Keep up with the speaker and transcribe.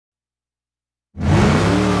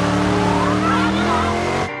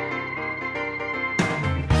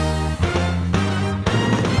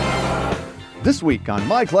This week on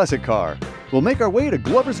My Classic Car, we'll make our way to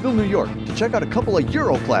Gloversville, New York to check out a couple of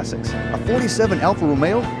Euro classics, a 47 Alfa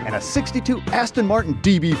Romeo and a 62 Aston Martin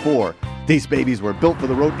DB4. These babies were built for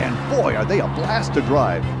the road and boy are they a blast to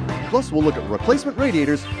drive. Plus we'll look at replacement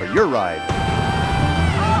radiators for your ride.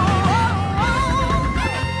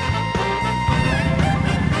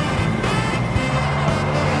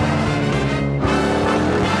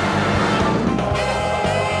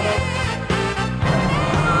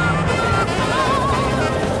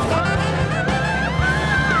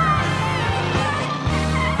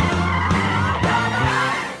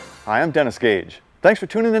 Hi, I'm Dennis Gage. Thanks for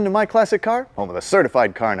tuning in to My Classic Car, home of the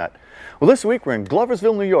certified car nut. Well, this week we're in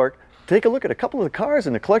Gloversville, New York, to take a look at a couple of the cars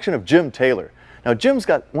in the collection of Jim Taylor. Now, Jim's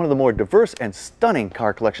got one of the more diverse and stunning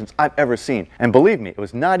car collections I've ever seen. And believe me, it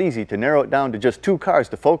was not easy to narrow it down to just 2 cars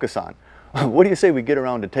to focus on. What do you say we get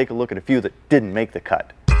around to take a look at a few that didn't make the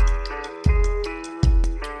cut?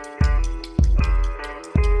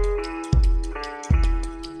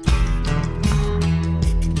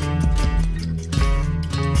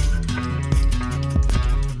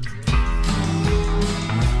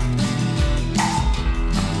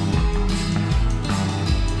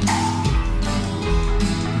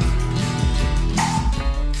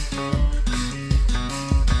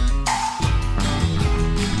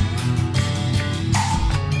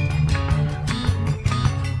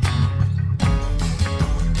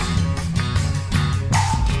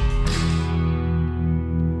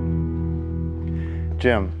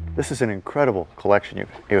 Jim, this is an incredible collection you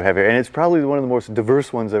have here, and it's probably one of the most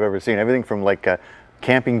diverse ones I've ever seen. Everything from like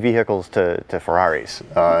camping vehicles to Ferraris,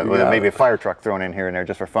 with maybe a fire truck thrown in here and there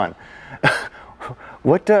just for fun.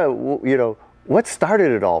 What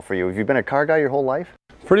started it all for you? Have you been a car guy your whole life?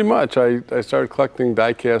 Pretty much. I started collecting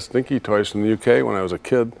die-cast dinky toys from the UK when I was a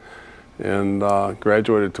kid, and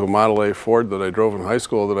graduated to a Model A Ford that I drove in high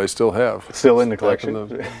school that I still have. Still in the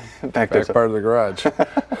collection? Back part of the garage.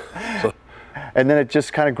 So, and then it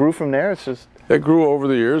just kind of grew from there? It grew over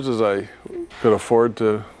the years as I could afford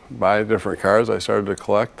to buy different cars. I started to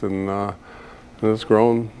collect, and it's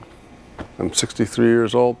grown. I'm 63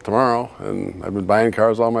 years old tomorrow, and I've been buying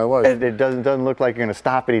cars all my life. And it doesn't look like you're going to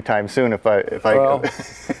stop anytime soon if I well,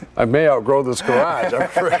 I may outgrow this garage, I'm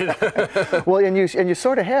afraid. Well, and you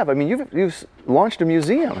sort of have. I mean, you've launched a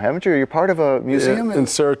museum, haven't you? You're part of a museum? In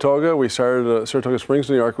Saratoga. We started, Saratoga Springs,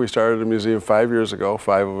 New York, we started a museum 5 years ago,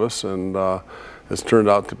 5 of us, and it's turned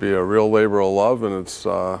out to be a real labor of love, and it's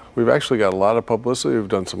we've actually got a lot of publicity. We've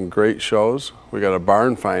done some great shows. We got a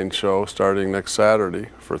barn find show starting next Saturday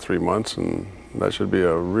for 3 months, and that should be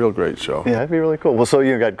a real great show. Yeah, that'd be really cool. Well, so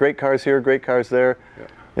you've got great cars here, great cars there. Yeah.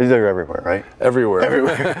 They're everywhere, right? Everywhere.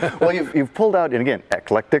 Everywhere. Well, you've pulled out, and again,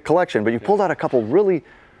 eclectic collection, but you've pulled out a couple really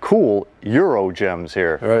cool Euro gems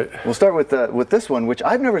here. Right. We'll start with this one, which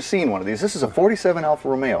I've never seen one of these. This is a 47 Alfa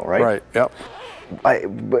Romeo, right? Right, yep.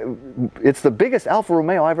 It's the biggest Alfa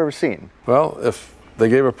Romeo I've ever seen. Well, if they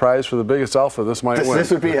gave a prize for the biggest Alfa, this might win.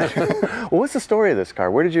 This would be it. Well, what's the story of this car?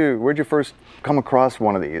 Where'd you first come across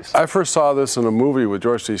one of these? I first saw this in a movie with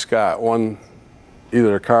George C. Scott.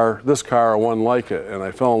 Either this car or one like it, and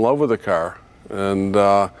I fell in love with the car. And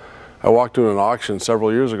I walked into an auction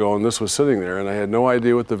several years ago, and this was sitting there, and I had no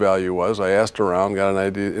idea what the value was. I asked around, got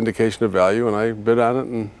an indication of value, and I bid on it,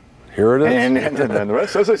 and here it is. And then the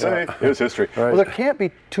rest, as I say, is history. Right. Well, there can't be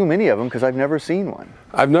too many of them because I've never seen one.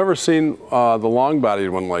 I've never seen the long-bodied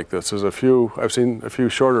one like this. There's I've seen a few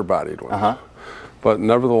shorter-bodied ones, but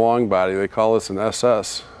never the long-body. They call this an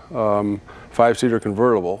SS, 5-seater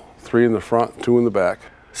convertible, 3 in the front, 2 in the back.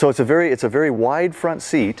 So it's a very wide front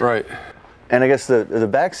seat. Right. And I guess the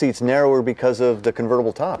back seat's narrower because of the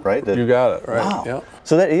convertible top, right? You got it, right. Wow. Yep.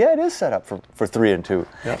 So that, yeah, it is set up for 3 and 2.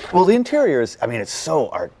 Yep. Well, the interior is, I mean, it's so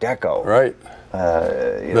Art Deco. Right.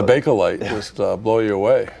 The Bakelite just blow you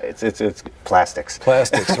away. It's plastics.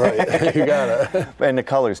 Plastics, right. You got it. And the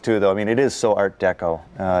colors too, though. I mean, it is so Art Deco.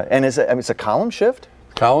 And it's a column shift?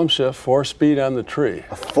 Column shift, 4-speed on the tree.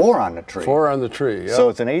 A 4 on the tree? 4 on the tree, yep. So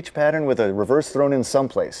it's an H pattern with a reverse thrown in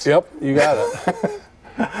someplace. Yep, you got it.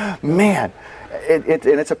 Man, and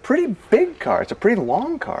it's a pretty big car. It's a pretty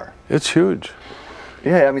long car. It's huge.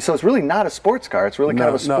 Yeah, I mean, so it's really not a sports car. It's really kind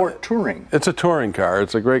of a sport touring. It's a touring car.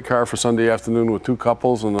 It's a great car for Sunday afternoon with 2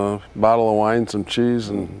 couples and a bottle of wine, some cheese,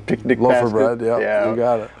 and picnic loaf basket. of bread. Yep, yeah, you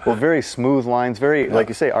got it. Well, very smooth lines, very, like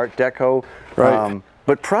you say, Art Deco. Right.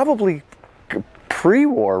 But probably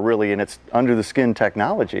pre-war, really, in its under-the-skin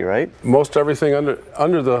technology, right? Most everything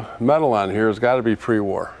under the metal on here has got to be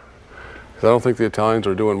pre-war. I don't think the Italians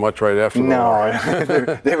are doing much right after the war. No,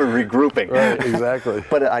 they were regrouping. Right, exactly.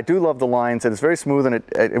 But I do love the lines, and it's very smooth, and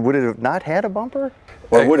would it have not had a bumper?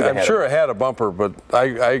 Or would it have I'm sure it had a bumper, but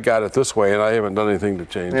I got it this way, and I haven't done anything to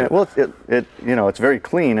change it. Well, you know, it's very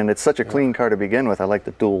clean, and it's such a clean car to begin with. I like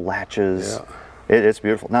the dual latches. Yeah. It's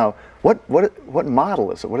beautiful. Now, what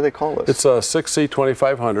model is it? What do they call this? It's a 6C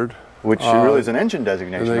 2500. Which really is an engine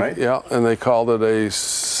designation, right? Yeah, and they called it a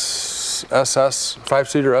SS,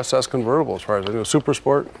 5-seater SS convertible, as far as I know, Super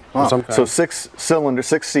Sport of some kind. So 6-cylinder,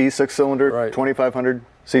 6-cylinder, right. 2500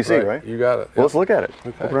 cc, right? You got it. Well, let's look at it.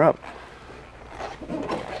 Okay. Open it up.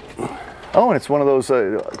 Oh, and it's one of those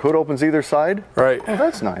hood opens either side? Right. Oh,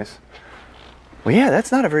 that's nice. Well, yeah,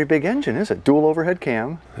 that's not a very big engine, is it? Dual overhead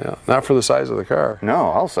cam. Yeah, not for the size of the car. No,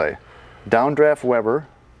 I'll say. Downdraft Weber.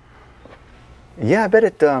 Yeah, I bet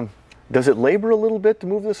it, does it labor a little bit to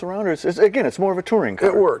move this around? Or again, it's more of a touring car.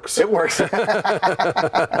 It works. It works. Well,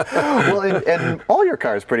 and all your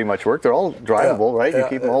cars pretty much work. They're all drivable, right? You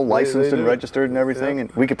keep them all licensed and registered and everything.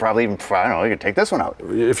 And we could probably even, I don't know, we could take this one out.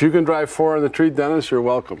 If you can drive 4 on the tree, Dennis, you're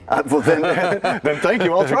welcome. Well, then thank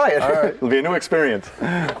you. I'll try it. All right. It'll be a new experience.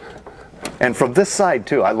 And from this side,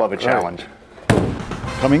 too, I love a challenge.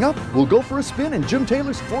 Coming up, we'll go for a spin in Jim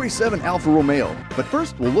Taylor's 47 Alfa Romeo. But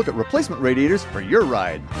first, we'll look at replacement radiators for your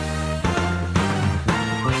ride.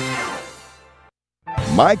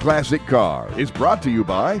 My Classic Car is brought to you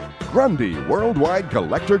by Grundy Worldwide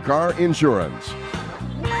Collector Car Insurance.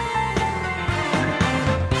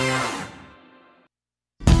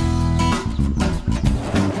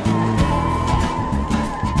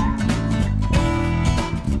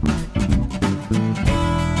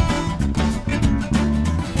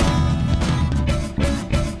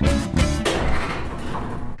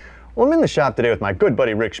 Well, I'm in the shop today with my good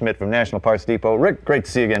buddy Rick Schmidt from National Parts Depot. Rick, great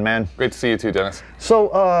to see you again, man. Great to see you too, Dennis.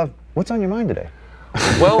 So, what's on your mind today?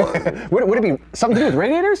 Well, would it be something to do with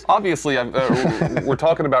radiators? Obviously, we're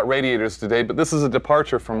talking about radiators today, but this is a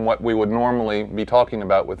departure from what we would normally be talking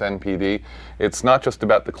about with NPD. It's not just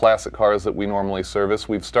about the classic cars that we normally service.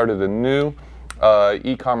 We've started a new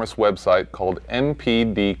e-commerce website called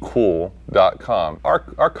NPDCool.com.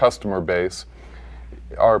 Our customer base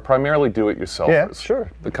are primarily do-it-yourselfers. Yeah,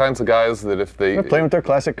 sure. The kinds of guys that if they're playing with their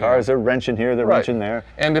classic cars, they're wrenching here, they're wrenching there.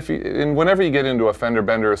 And whenever you get into a fender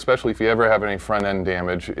bender, especially if you ever have any front end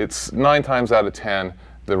damage, it's 9 times out of 10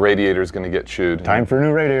 the radiator is going to get chewed. Time for a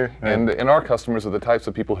new radiator. And our customers are the types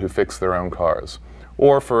of people who fix their own cars.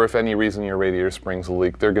 Or for if any reason your radiator springs a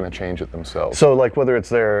leak, they're going to change it themselves. So like whether it's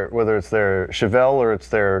their Chevelle or it's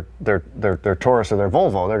their Taurus or their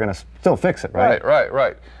Volvo, they're going to still fix it, right?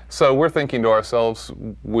 Right. So we're thinking to ourselves,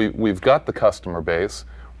 we've got the customer base,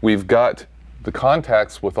 we've got the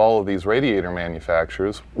contacts with all of these radiator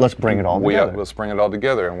manufacturers. Let's bring it all together. Let's bring it all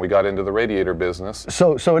together, and we got into the radiator business.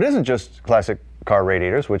 So it isn't just classic car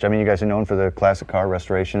radiators, which I mean you guys are known for the classic car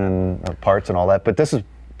restoration and parts and all that, but this is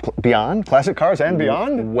beyond classic cars and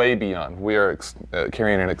beyond? Way beyond. We are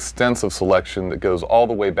carrying an extensive selection that goes all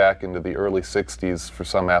the way back into the early 60s for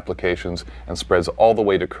some applications and spreads all the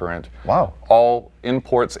way to current. Wow. All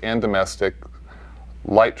imports and domestic,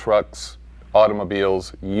 light trucks,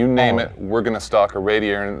 automobiles, you name it, we're going to stock a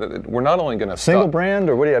radiator. And we're not only going to stock... Single brand,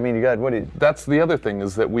 or what do you, I mean, That's the other thing,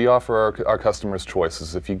 is that we offer our customers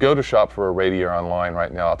choices. If you go to shop for a radiator online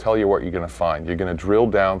right now, I'll tell you what you're going to find. You're going to drill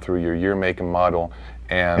down through your year, make, and model,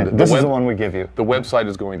 and this is the one we give you. The website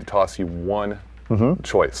is going to toss you one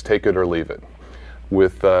choice, take it or leave it.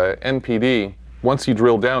 With NPD, once you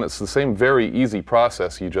drill down, it's the same very easy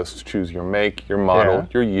process. You just choose your make, your model,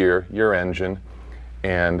 your year, your engine,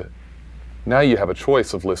 and now you have a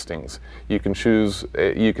choice of listings. You can choose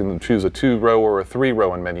a 2-row or a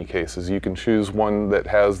 3-row in many cases. You can choose one that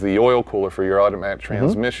has the oil cooler for your automatic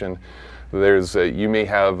transmission. You may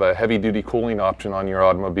have a heavy-duty cooling option on your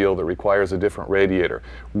automobile that requires a different radiator.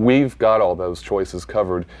 We've got all those choices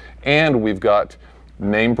covered, and we've got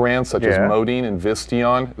name brands such as Modine and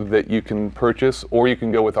Visteon that you can purchase, or you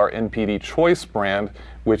can go with our NPD Choice brand,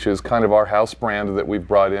 which is kind of our house brand that we've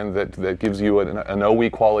brought in that gives you an OE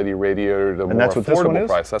quality radiator at a more affordable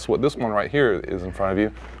price. That's what this one right here is in front of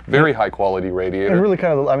you. Very high quality radiator. And really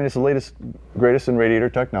kind of, I mean, it's the latest, greatest in radiator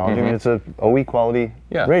technology. I mean, it's a OE quality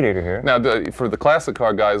radiator here. Now, for the classic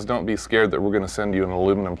car guys, don't be scared that we're going to send you an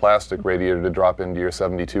aluminum plastic radiator to drop into your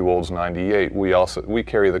 72 Olds 98. We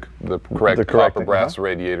carry the correct copper brass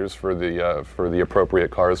radiators for the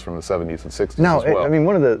appropriate cars from the 70s and 60s now, as well. I mean,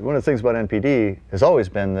 one of the things about NPD has always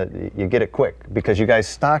been that you get it quick because you guys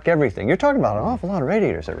stock everything. You're talking about an awful lot of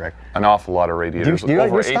radiators there, Rick. An awful lot of radiators. Do you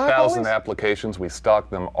Over 8,000 applications. We stock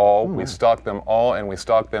them all. We stock them all, and we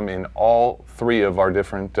stock them in all all three of our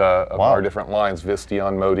different lines: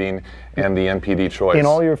 Visteon, Modine, and the NPD Choice. In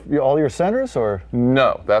all your centers, or?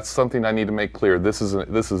 No, that's something I need to make clear. This is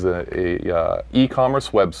a e-commerce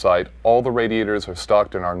website. All the radiators are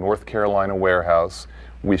stocked in our North Carolina warehouse.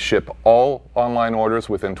 We ship all online orders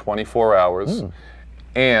within 24 hours,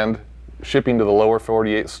 and shipping to the lower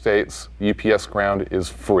 48 states, UPS ground is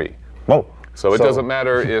free. Whoa. So it doesn't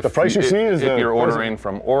matter if, the price you see is if you're ordering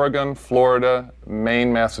from Oregon, Florida,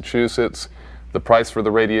 Maine, Massachusetts. The price for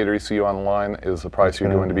the radiator you see online is the price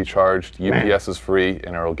you're going to be charged. UPS is free,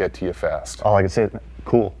 and it'll get to you fast. All I can say is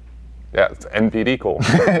cool. Yeah, it's NPDcool.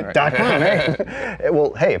 .com, hey.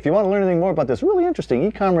 Well, hey, if you want to learn anything more about this really interesting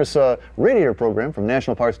e-commerce radiator program from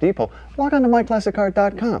National Parts Depot, log on to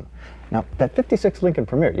myclassiccar.com. Now, that 56 Lincoln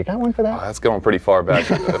Premier, you got one for that? That's going pretty far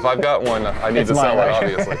back. If I've got one, I need to sell it,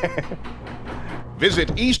 obviously. Visit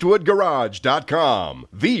EastwoodGarage.com,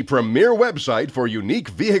 the premier website for unique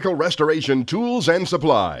vehicle restoration tools and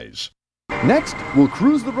supplies. Next, we'll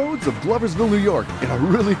cruise the roads of Gloversville, New York in a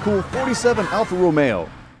really cool 47 Alfa Romeo.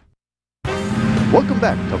 Welcome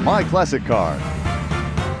back to My Classic Car.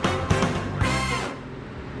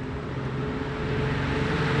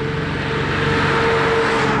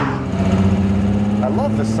 I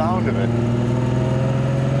love the sound of it.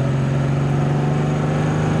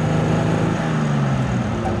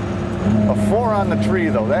 A 4 on the tree,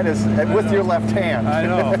 though. That is with your left hand. I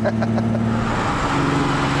know.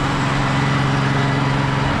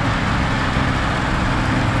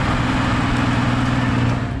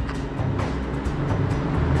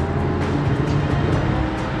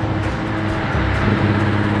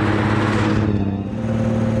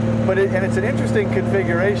 And it's an interesting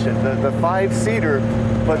configuration, the 5-seater,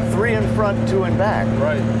 but 3 in front, 2 in back.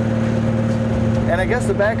 Right. And I guess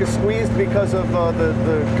the back is squeezed because of the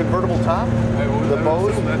convertible top? The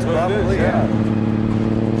Bose? That's what probably, it is, yeah.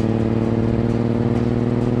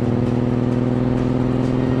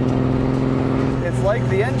 It's like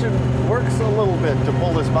the engine works a little bit to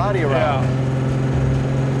pull this body around.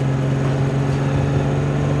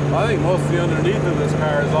 Yeah. I think most of the underneath of this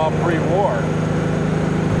car is all pre-war.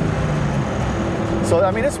 So,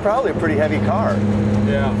 I mean, it's probably a pretty heavy car.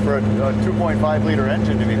 Yeah. For a 2.5 liter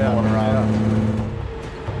engine to be pulling around. Yeah.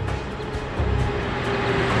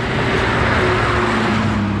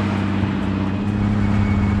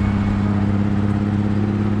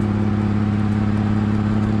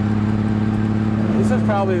 This is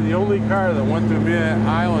probably the only car that went through Mina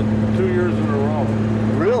Island 2 years in a row.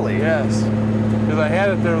 Really? Yes. Because I had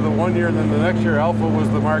it there the 1 year, and then the next year Alpha was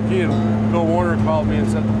the marquee, and Bill Warner called me and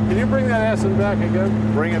said, "Can you bring that Aston back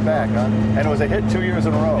again?" Bring it back, huh? And it was a hit 2 years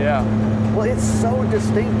in a row. Yeah. Well, it's so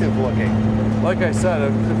distinctive looking. Like I said,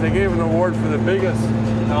 if they gave an award for the biggest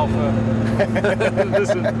Alpha,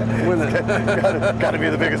 this would win it. Got to be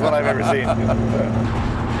the biggest one I've ever seen.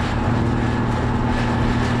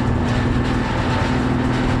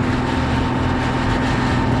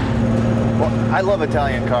 I love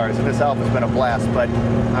Italian cars, and this Alfa's been a blast, but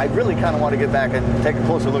I really kind of want to get back and take a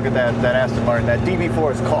closer look at that Aston Martin. That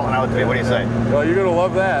DB4 is calling out to me. What do you say? Well, you're going to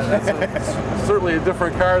love that. That's certainly a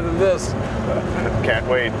different car than this. Can't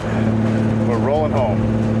wait. We're rolling home.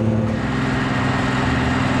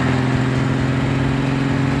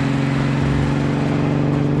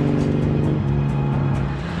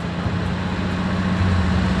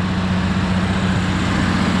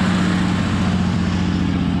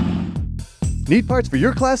 Need parts for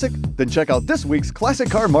your classic? Then check out this week's Classic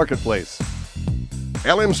Car Marketplace.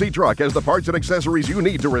 LMC Truck has the parts and accessories you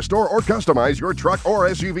need to restore or customize your truck or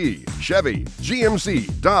SUV. Chevy,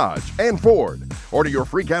 GMC, Dodge, and Ford. Order your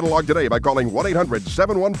free catalog today by calling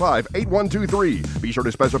 1-800-715-8123. Be sure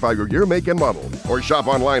to specify your year, make, and model. Or shop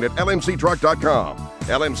online at lmctruck.com.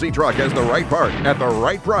 LMC Truck has the right part at the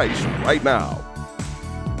right price right now.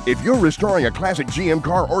 If you're restoring a classic GM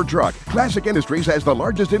car or truck, Classic Industries has the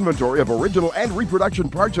largest inventory of original and reproduction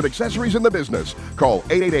parts and accessories in the business. Call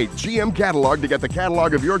 888-GM-CATALOG to get the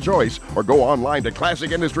catalog of your choice, or go online to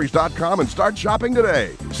classicindustries.com and start shopping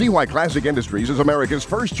today. See why Classic Industries is America's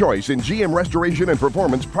first choice in GM restoration and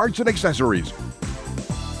performance parts and accessories.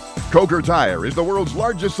 Coker Tire is the world's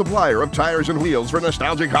largest supplier of tires and wheels for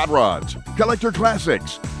nostalgic hot rods, collector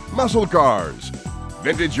classics, muscle cars,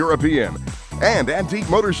 vintage European, and antique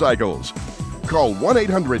motorcycles. Call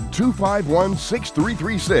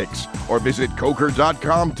 1-800-251-6336 or visit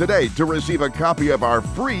coker.com today to receive a copy of our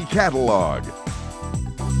free catalog.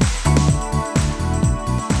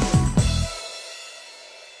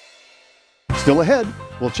 Still ahead,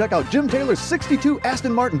 we'll check out Jim Taylor's 62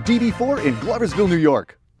 Aston Martin DB4 in Gloversville, New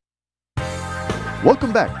York.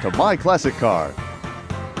 Welcome back to My Classic Car.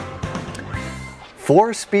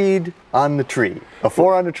 4-speed on the tree. A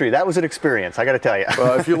 4 on the tree. That was an experience, I got to tell you.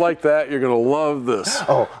 Well, if you like that, you're going to love this.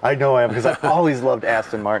 Oh, I know I am, because I've always loved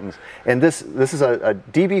Aston Martins. And this is a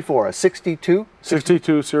DB4, a 62?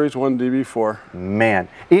 62 Series 1 DB4. Man,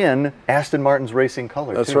 in Aston Martin's racing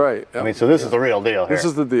color. That's too. right. Yep. I mean, so this is the real deal here. This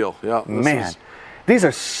is the deal. Yeah. Man, these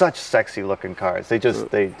are such sexy looking cars. They just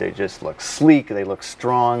they just look sleek. They look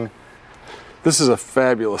strong. This is a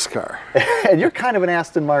fabulous car. And you're kind of an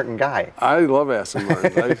Aston Martin guy. I love Aston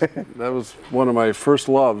Martin. That was one of my first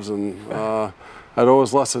loves, and I'd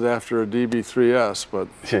always lusted after a DB3S, but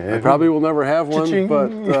I probably will never have one.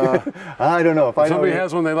 But I don't know if somebody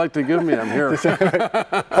has one they'd like to give me, I'm here.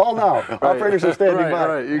 Call now. Right. Operators are standing by.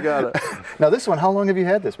 Right, you got it. Now this one, how long have you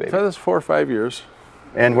had this baby? I've had this 4 or 5 years.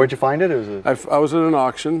 And where'd you find it? I was at an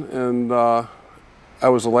auction, and I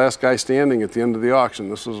was the last guy standing at the end of the auction.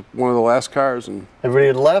 This was one of the last cars, and everybody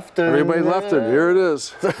had left. Everybody left it. Here it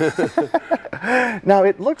is. Now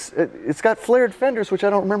it's got flared fenders, which I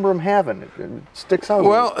don't remember them having. It sticks out.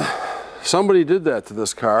 Well, somebody did that to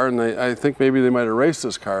this car, and I think maybe they might have raced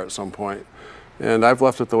this car at some point. And I've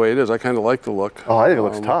left it the way it is. I kind of like the look. Oh, I think it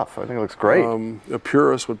looks tough. I think it looks great. A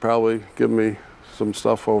purist would probably give me some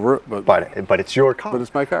stuff over it, but it's your car. But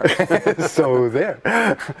it's my car. So there.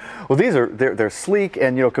 Well, they're sleek,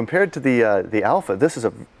 and compared to the Alpha, this is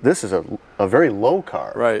a very low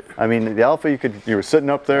car. Right. I mean, the Alpha you were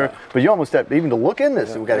sitting up there, but you almost have even to look in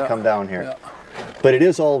this. We've got to come down here. Yeah. But it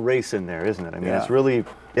is all race in there, isn't it? I mean,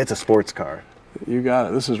 it's a sports car. You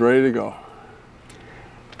got it. This is ready to go.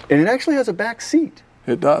 And it actually has a back seat.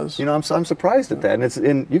 It does. I'm surprised at that,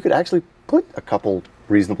 and you could actually put a couple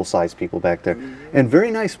reasonable sized people back there, and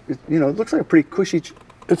very nice. It looks like a pretty cushy.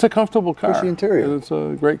 It's a comfortable car. Cushy interior. And it's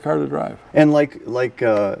a great car to drive. And like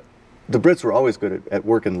the Brits were always good at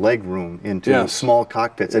working leg room into small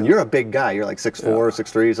cockpits. And you're a big guy. You're like 6'4",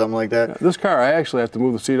 6'3", something like that. Yeah. This car, I actually have to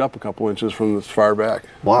move the seat up a couple inches from this far back.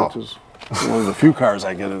 Wow. Which is one of the few cars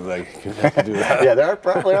I get that have to do that. Yeah, there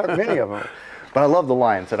probably aren't many of them. But I love the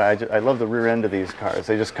lines, and I love the rear end of these cars.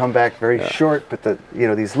 They just come back very short, but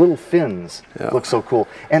these little fins look so cool,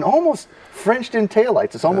 and almost Frenched in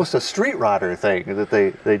taillights. It's almost a street rodder thing that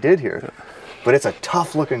they did here, but it's a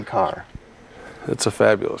tough looking car. It's a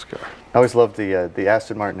fabulous car. I always loved the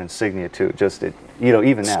Aston Martin insignia too. Just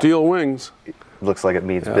even that steel wings. It looks like it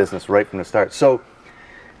means business right from the start. So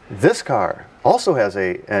this car also has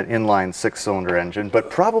an inline 6-cylinder engine, but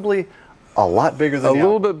probably a lot bigger than a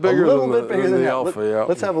little bit bigger than the Alpha. Yeah.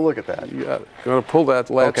 Let's have a look at that. You got it. You want to pull that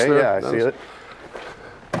latch there? Okay, yeah, I see it.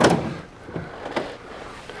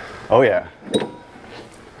 Oh yeah.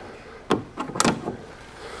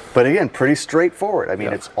 But again, pretty straightforward. I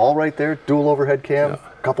mean, it's all right there. Dual overhead cam,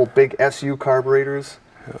 couple big SU carburetors.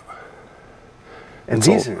 Yeah. And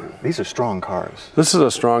these are strong cars. This is a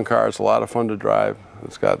strong car. It's a lot of fun to drive.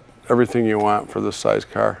 It's got everything you want for this size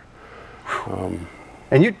car.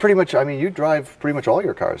 And you drive pretty much all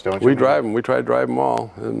your cars, don't you? We drive them. We try to drive them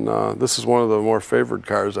all. And this is one of the more favored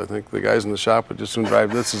cars. I think the guys in the shop would just soon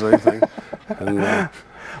drive this as anything. And,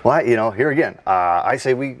 well, here again, I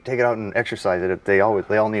say we take it out and exercise it. They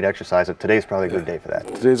all need exercise. Today's probably a good day for that.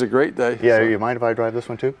 Today's a great day. Yeah, you mind if I drive this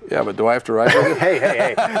one too? Yeah, but do I have to ride it?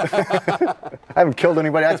 Hey. I haven't killed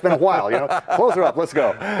anybody. It's been a while, Close her up. Let's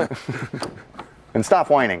go. And stop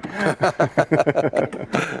whining.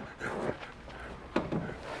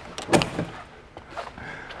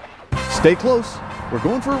 Stay close. We're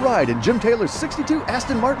going for a ride in Jim Taylor's 62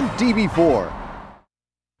 Aston Martin DB4.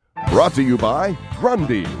 Brought to you by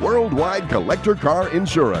Grundy Worldwide Collector Car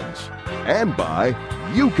Insurance. And by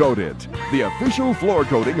U-Coat-It, the official floor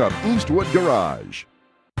coating of Eastwood Garage.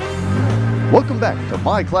 Welcome back to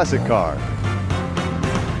My Classic Car.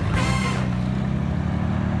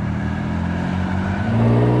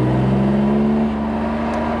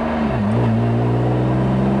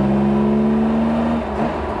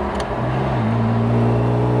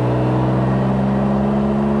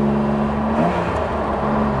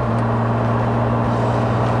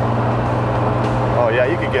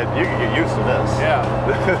 You can get used to this. Yeah.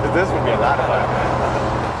 This would be a lot of fun.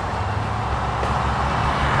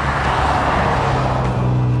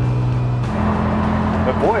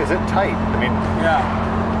 But boy, is it tight. I mean, yeah.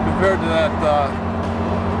 Compared to that.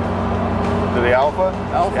 To the Alpha?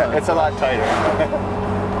 Yeah, it's a lot tighter.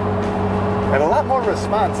 And a lot more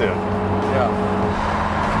responsive. Yeah.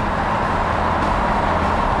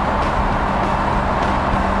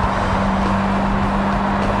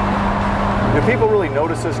 Do people really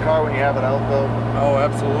notice this car when you have it out, though? Oh,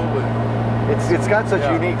 absolutely. It's got such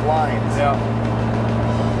unique lines. Yeah.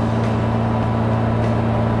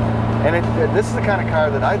 And this is the kind of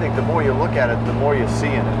car that I think the more you look at it, the more you see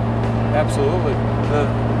in it. Absolutely.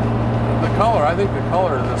 The color, I think the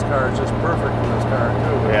color of this car is just perfect for this car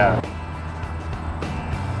too. Yeah.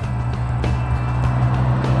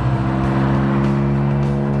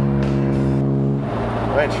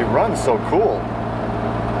 Man, she runs so cool.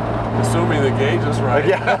 Assuming the gauge is right.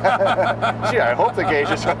 Yeah. Gee, I hope the gauge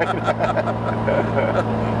is right.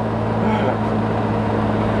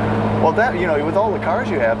 Well, that, you know, with all the cars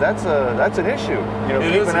you have, that's an issue. You know,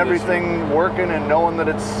 keeping everything working and knowing that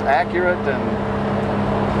it's accurate and.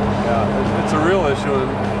 Yeah, it's a real issue,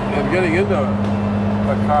 and getting into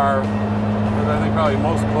a car, as I think probably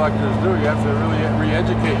most collectors do, you have to really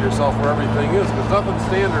re-educate yourself where everything is, because nothing's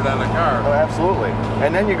standard on a car. Oh, absolutely.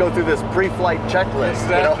 And then you go through this pre-flight checklist.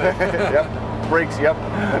 Exactly. You know? Yep. Brakes, yep.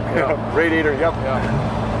 Yeah. Radiator, yep. Yeah.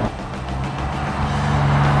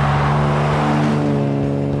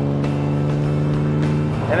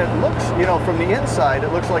 And it looks, you know, from the inside,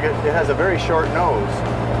 it looks like it has a very short nose.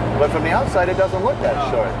 But from the outside, it doesn't look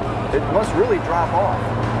that short. It must really drop off.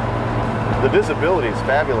 The visibility is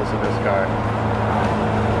fabulous in this car.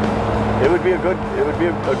 It would be a good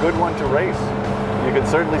one to race. You can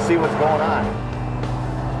certainly see what's going on.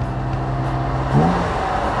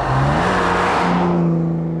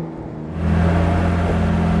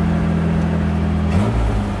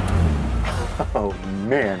 Oh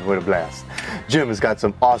man, what a blast. Jim has got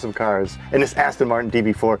some awesome cars, and this Aston Martin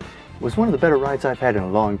DB4 was one of the better rides I've had in a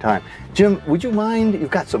long time. Jim, would you mind? You've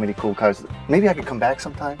got so many cool cars. Maybe I could come back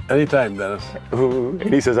sometime? Anytime, Dennis. Ooh,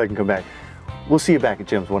 and he says I can come back. We'll see you back at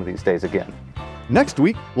Jim's one of these days again. Next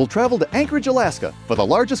week, we'll travel to Anchorage, Alaska for the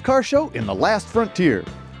largest car show in the last frontier.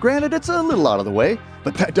 Granted, it's a little out of the way,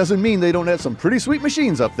 but that doesn't mean they don't have some pretty sweet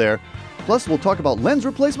machines up there. Plus, we'll talk about lens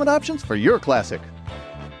replacement options for your classic.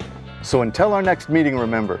 So until our next meeting,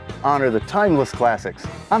 remember, honor the timeless classics.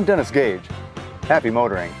 I'm Dennis Gage. Happy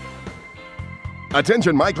motoring.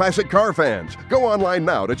 Attention, My Classic car fans. Go online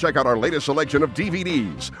now to check out our latest selection of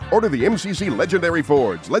DVDs. Order the MCC Legendary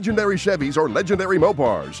Fords, Legendary Chevys, or Legendary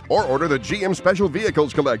Mopars. Or order the GM Special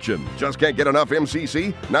Vehicles Collection. Just can't get enough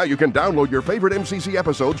MCC? Now you can download your favorite MCC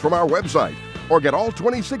episodes from our website. Or get all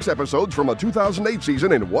 26 episodes from a 2008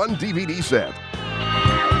 season in one DVD set.